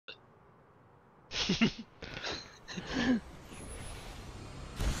You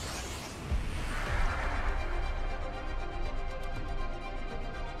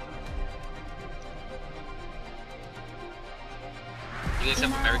guys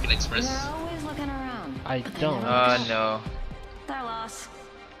have American Express? They're always looking around. I don't. No. Their loss.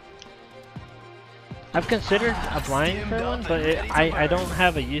 I've considered applying for one, but I don't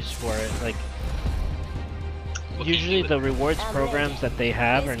have a use for it. Like, usually the rewards programs that they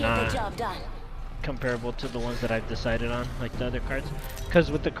have are not comparable to the ones that I've decided on, like the other cards. Because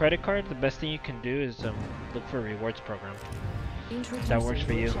with the credit card, the best thing you can do is look for a rewards program. That works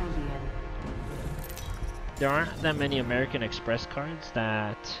for you. There aren't that many American Express cards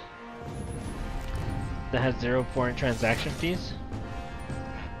that has 0 foreign transaction fees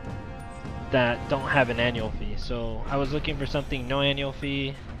that don't have an annual fee. So I was looking for something no annual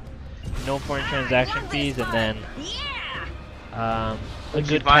fee, no foreign transaction fees, and then a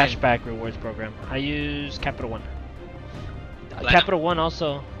good cashback rewards program. I use Capital One. Capital One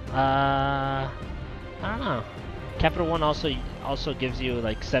also, I don't know. Capital One also gives you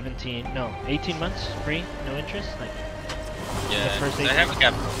like 18 months free, no interest. Like, yeah, I have a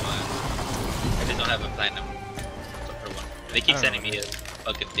Capital One. I just don't have a Platinum Capital One. They keep sending me a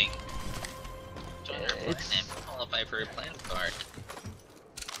fucking thing. It's qualify for a plan card.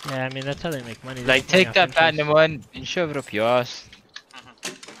 Yeah, I mean that's how they make money. Like, take that Platinum One and shove it up your ass.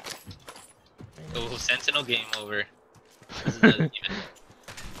 Oh, Sentinel game over. This is not even...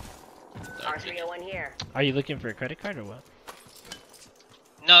 R301 here. Are you looking for a credit card or what?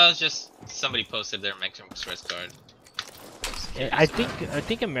 No, it's just somebody posted their American Express card. I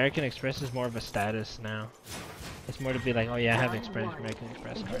think American Express is more of a status now. It's more to be like, oh yeah, I have American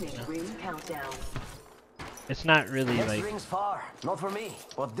Express card. You know? It's not really like. Not for me,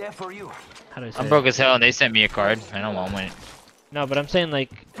 but there for you. How do I say? I'm broke as hell and they sent me a card. I don't want one. No, but I'm saying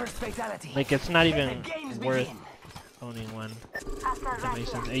like it's not even worth owning one. That makes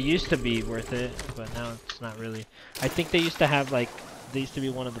sense. It used to be worth it, but now it's not really. I think they used to have like, they used to be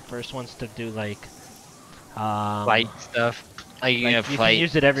one of the first ones to do like flight stuff. Like, you can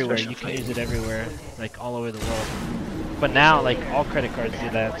use it everywhere. You can use it everywhere, like all over the world. But now, like all credit cards do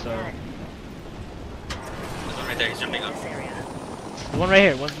that. So. There's one right there. He's jumping up. One right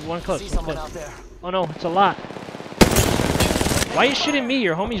here. One close. One close. Oh no, it's a lot. Why are you shooting me?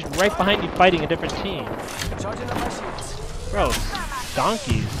 Your homie's right behind you fighting a different team. Bro,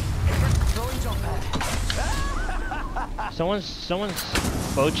 donkeys. Someone's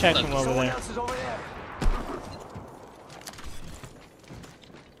bow check from over there.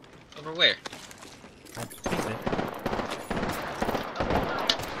 Over where? I think it.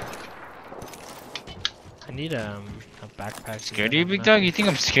 I need a backpack. Scared of you, big dog? You think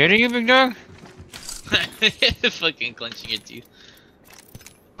I'm scared of you, big dog? Fucking clenching your teeth.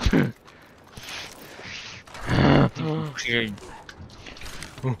 Scared.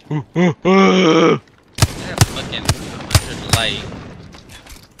 I have fucking 100 light.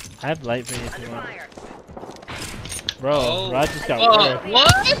 I have light for you if you want. Bro, Oh. Rod just got word.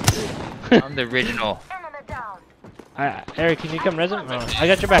 What? I'm the original. Eric, can you come res him? Oh, I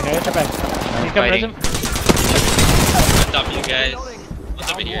got your back. Can you come res him? On top of you guys.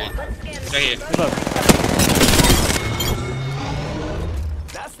 What's over here? Right here. Good luck.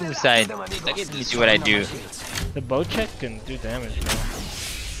 Suicide. Let me see what I do. The bow check can do damage, bro.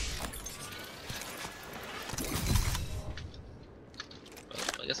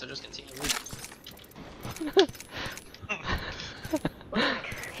 Well, I guess I'll just continue.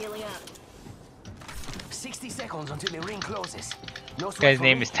 Healing up. 60 seconds until the ring closes. No This guy's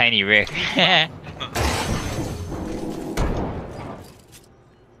name is Tiny Rick.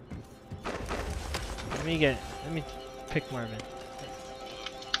 Let me pick Marvin.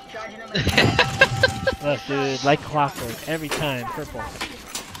 Look, dude, like clockwork, every time, purple.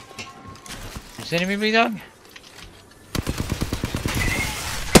 You sending me, big dog?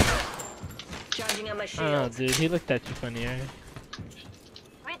 Charging on my I shield. don't know, dude, he looked at you funny, right?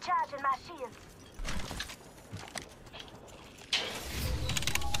 Recharging my shield.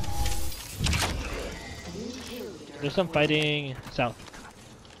 There's some fighting south.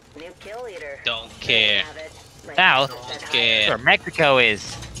 New kill leader. Don't care. South? Don't Where care. Mexico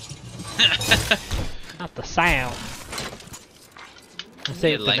is. Not the south. I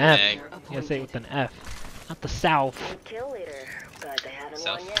say it with Like an F. mag. You gotta say it with an F. Not the south. New kill leader, but they haven't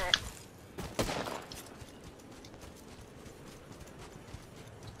South. won yet.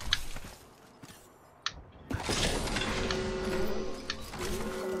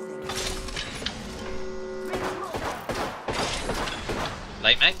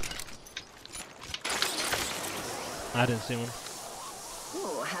 Light mag? I didn't see one.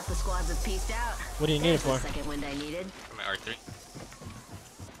 Ooh, Half the squads have pieced out. What do you need it There's for? the second wind I needed. For my R3.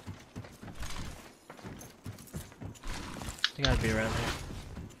 You gotta be around here.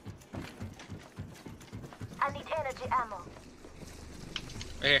 I need energy ammo.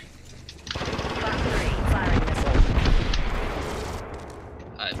 Right here. Class 3, firing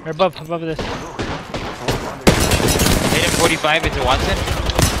missile. Or above this. Hit him 45 into Watson.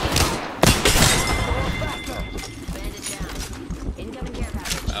 Bandit down. Incoming care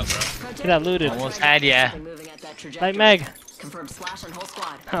package. Oh, bro. Get that looted. Almost had ya. Moving at that trajectory. Light mag. Confirmed slash on whole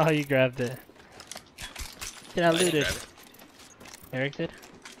squad. Oh, you grabbed it. Get that I didn't looted. grab it. Eric did?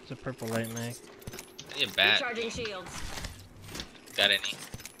 It's a purple light mag. I need a bat. Recharging shields. Got any?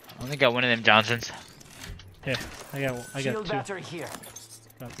 I only got one of them Johnsons. Here, I got Shield two. battery here.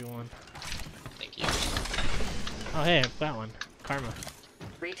 Copy one. Thank you. Oh hey, I got one. Karma.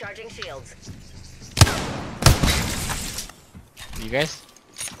 Recharging shields. You guys?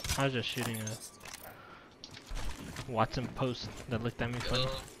 I was just shooting a Watson post that looked at me funny.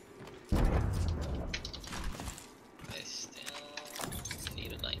 I still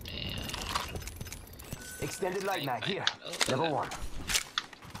need a light man. Extended light mag here. Oh, Level 1.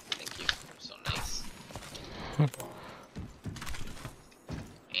 Thank you. So nice.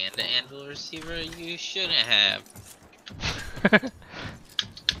 And the anvil receiver you shouldn't have.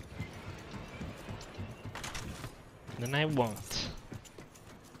 Then I won't.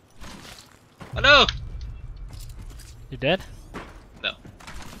 Oh no! You dead? No.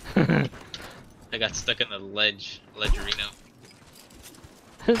 I got stuck in the ledgerino.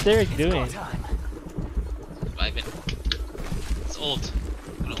 What's Eric doing? Time. Surviving. It's ult.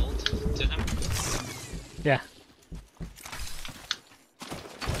 I'm gonna ult to him. Yeah.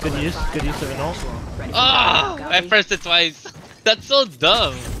 Good use of an ult. Ah! I pressed it twice. That's so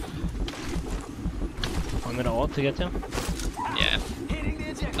dumb. I'm gonna ult to get to him. Yeah. Hitting the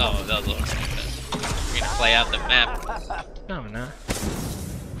eject. Oh, that was a little We're gonna play out the map. No, I'm not.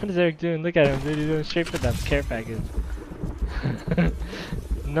 What is Eric doing? Look at him, dude. He's going straight for that care package.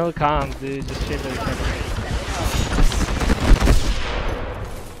 No comms, dude. Just straight for the care package.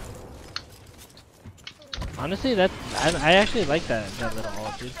 Honestly, I actually like that little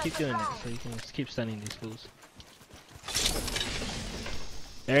ult, dude. Keep doing it so you can just keep stunning these fools.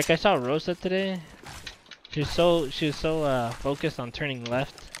 Eric, I saw Rosa today. She was so focused on turning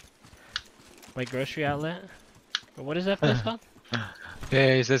left. My grocery outlet. Or what is that place called?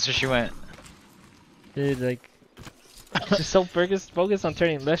 Yeah, that's where she went. Dude, like, she's so focused on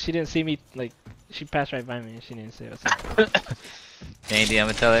turning left. She didn't see me. Like, she passed right by me and she didn't say what's up. Dang, dude, I'm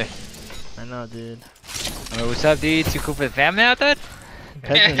gonna tell her. I know, dude. Oh, what's up, dude? Too cool for the family out there?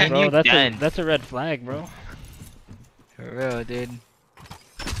 Peasants, bro. You That's done. that's a red flag, bro. For real, dude.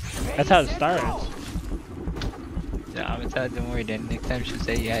 That's how it starts. Yeah, I'm gonna tell her, don't worry, then. Next time she'll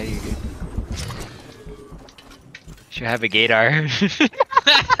say, yeah, you're good. She'll have a gaydar.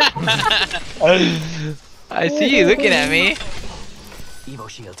 I see you looking at me. Evo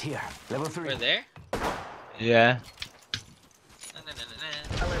shield here. Level 3. We're there? Yeah. Na, na, na,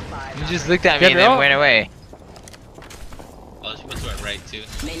 na, Alert 5. You just looked at me Get and then up. went away. na. Oh, she went to our right too.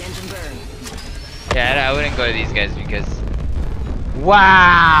 Main engine burn. Yeah, I wouldn't go to these guys because...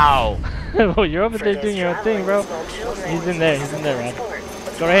 Wow! Oh, you're over there doing your own thing, bro. He's in there, Rod.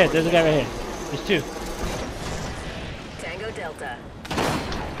 Go right here. There's a guy right here. There's two. Tango Delta.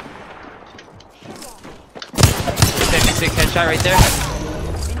 76 headshot right there.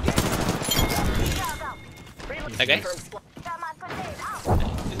 Okay.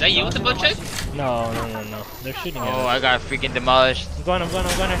 Is that you with the bow check? No. They're shooting at Oh, us. I got freaking demolished. I'm going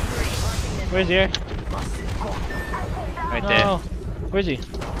there. Where's he? Right there. No. Where's he?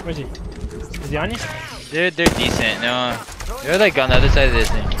 Is he on you? They're decent. No, they're like on the other side of this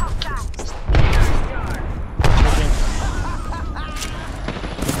thing.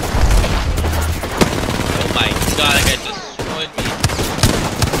 Oh my god, that guy just destroyed me.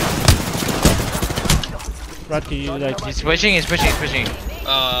 Rod, can you like... He's pushing.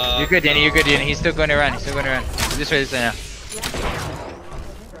 You're good, Danny. He's still going around. This way now.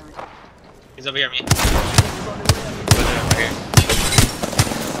 He's over here, me. Over here.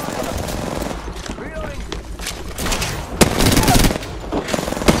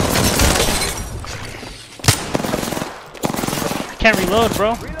 I can't reload,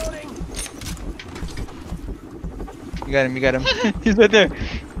 bro. You got him. He's right there.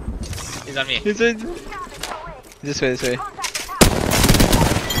 He's on me. He's right. This way.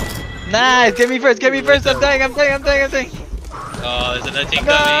 Nice. Get me first. I'm dying. Oh, there's another team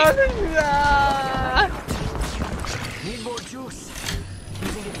No. coming. Need more juice.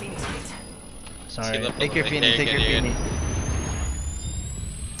 Using a Phoenix kit. Sorry. Take your Phoenix.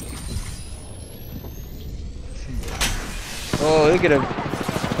 look at him.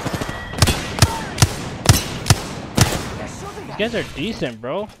 These guys are decent,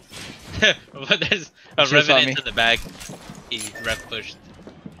 bro. But there's a Should've saw Revenant me. in the back. He ref pushed.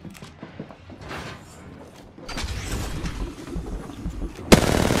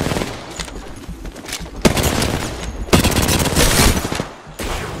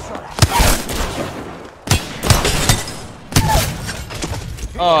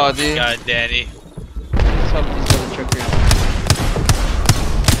 Oh, dude. God, Danny. Some of these other truckers.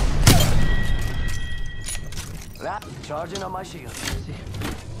 Charging on my shield.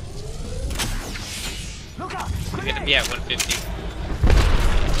 Look out! You're gonna be at 150.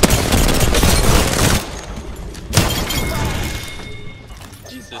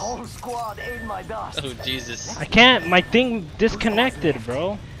 Jesus. Whole squad ate my dust. Oh, Jesus. I can't. My thing disconnected,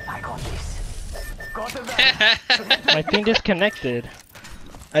 bro. I got this. Got the back. My thing disconnected.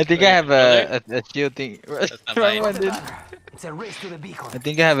 I think I have a shield thing. That's not Wrong mine. one, dude. It's a race to the beacon. I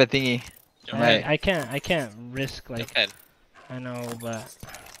think I have a thingy. Right. I can't risk like. Okay. I know, but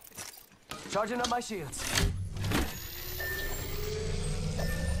Charging up my shields.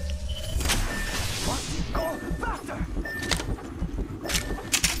 Go faster!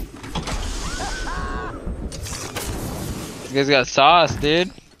 You guys got sauce,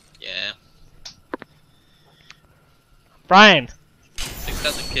 dude. Yeah. Brian.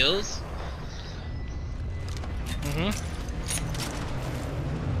 6,000 kills?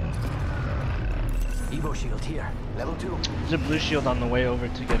 Evo shield here. Level 2. There's a blue shield on the way over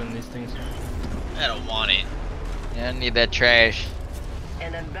to get in these things. I don't want it. Yeah, I need that trash.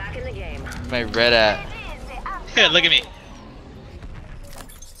 And I'm back in the game. Where's my red at? Look at me.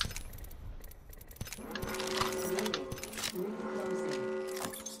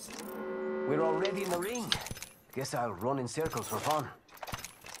 We're already in the ring. Guess I'll run in circles for fun.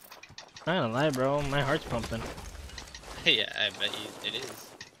 Not gonna lie, bro. My heart's pumping. Yeah, I bet you it is.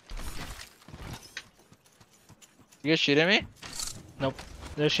 You guys shooting me? Nope.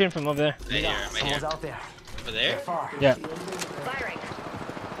 They're shooting from over there. Right here, right Someone's here. out there. Over They're there? far. Yeah. Firing.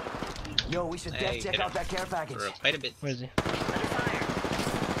 Yo, we should Hey, check hit out him. that care package. For quite a bit. Where is he? Under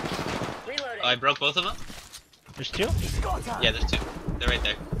fire. Reloading. Oh, I broke both of them? There's two? It's go time. Yeah, there's two. They're right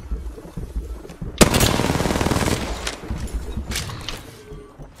there.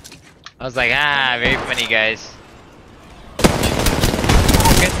 I was like, ah, very funny, guys.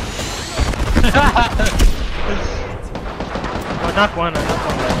 Oh, knock one. I knocked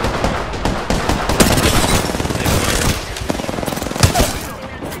one.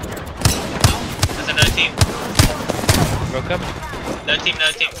 There's another team. Broke him. Another team,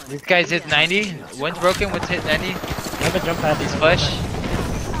 another team. These guys hit 90. One's broken, one's hit 90. I have a jump pad. He's flush.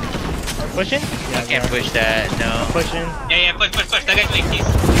 Pushing? I can't push that, no. Pushing. Yeah, push. That guy's like, he's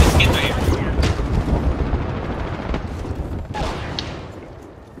skins right here.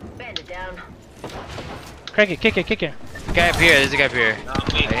 Bandit down. Crack it, kick it. Guy up here, there's a guy up here. No, I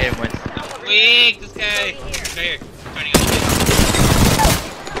weak. hit him once. Weak, this guy. Right here. Turning on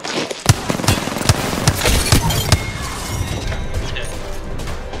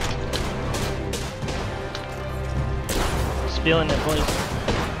Spilling it, boys.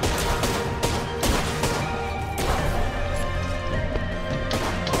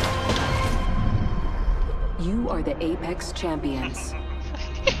 You are the Apex champions.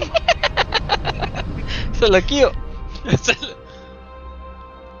 So lucky. Okay.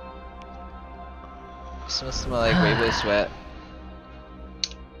 Smell like rainbow sweat.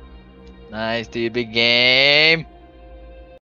 Nice, dude. Big game.